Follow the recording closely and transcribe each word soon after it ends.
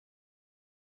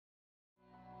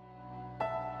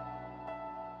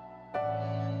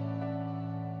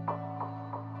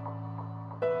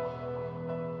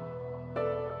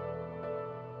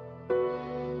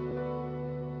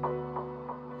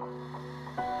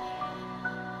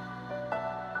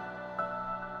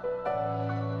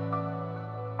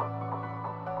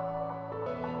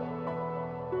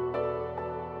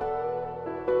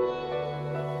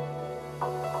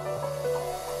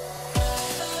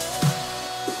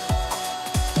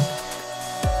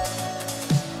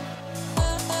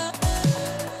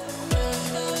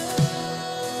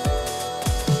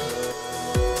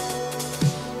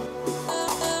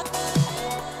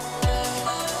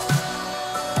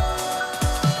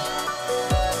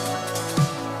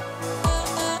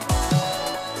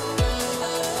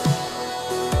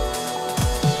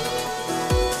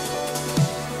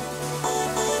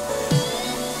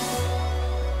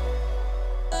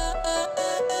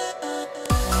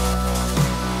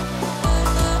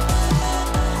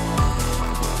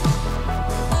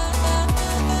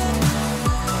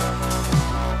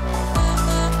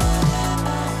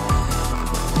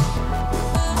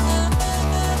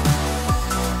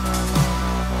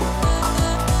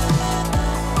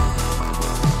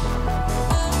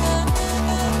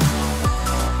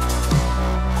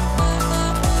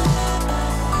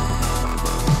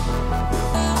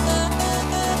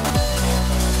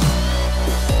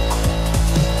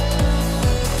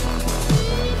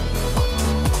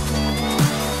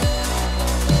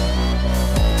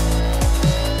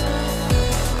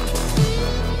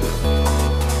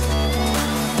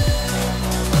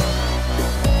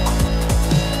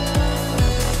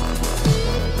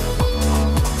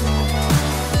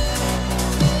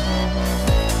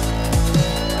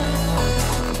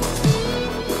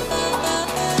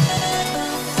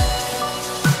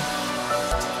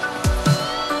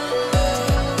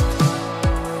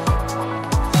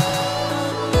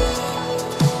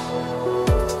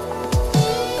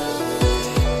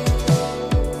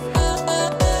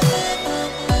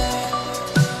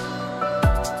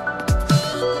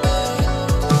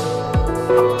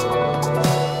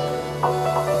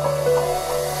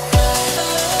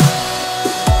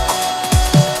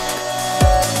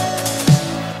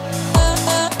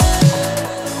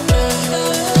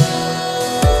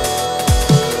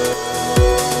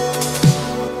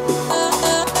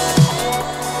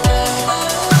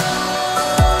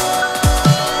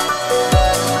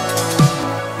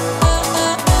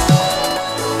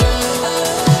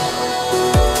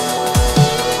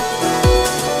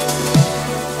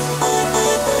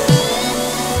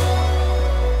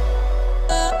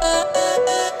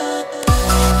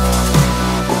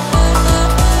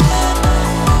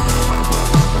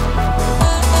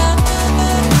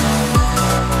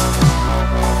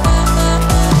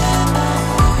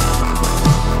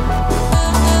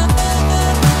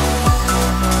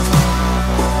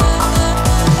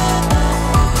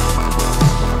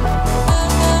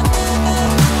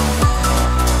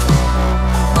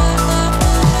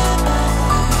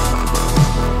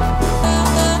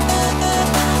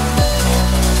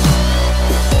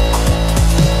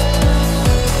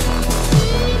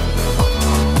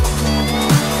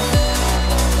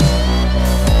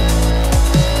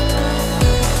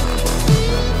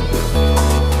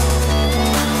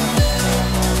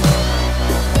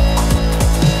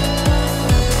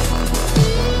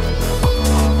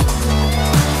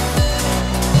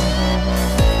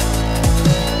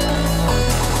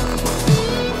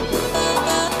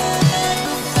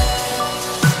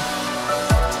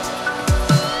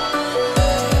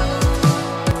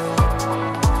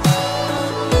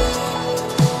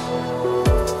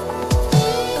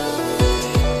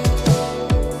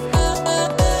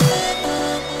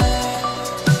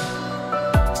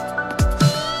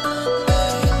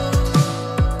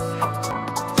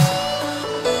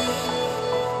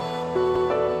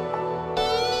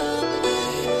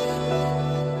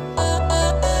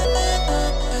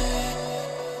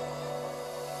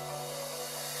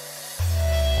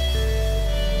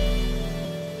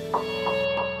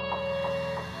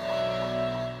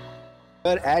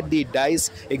at the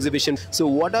DICE exhibition. So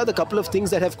what are the couple of things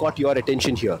that have caught your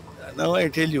attention here? Now I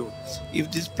tell you,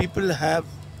 if these people have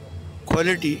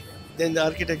quality, then the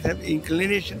architects have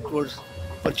inclination towards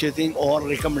purchasing or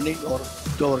recommending or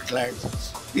to our clients.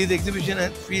 This exhibition, I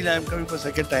feel I am coming for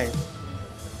second time.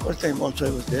 First time also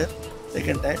I was there.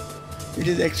 Second time, it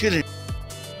is excellent.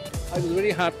 I was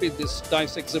very happy this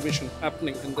DICE exhibition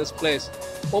happening in this place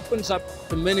opens up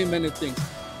to many things.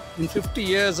 In 50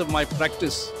 years of my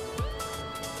practice,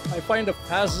 I find a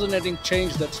fascinating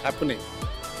change that's happening.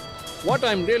 What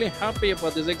I'm really happy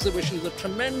about this exhibition is the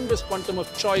tremendous quantum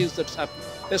of choice that's happening,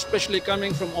 especially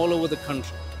coming from all over the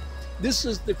country. This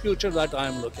is the future that I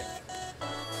am looking at.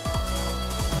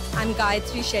 I'm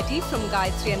Gayatri Shetty from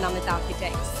Gayatri and Namit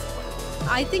Architects.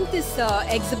 I think this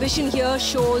exhibition here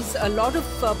shows a lot of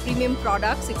premium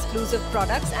products, exclusive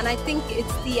products, and I think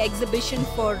it's the exhibition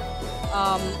for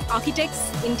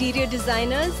architects, interior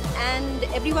designers, and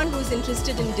everyone who's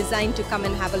interested in design to come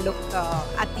and have a look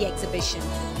at the exhibition.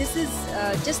 This is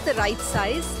just the right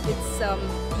size. It's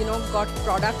got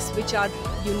products which are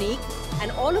unique,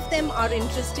 and all of them are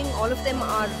interesting. All of them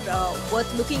are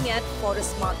worth looking at for a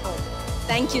smart home.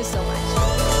 Thank you so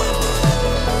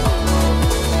much.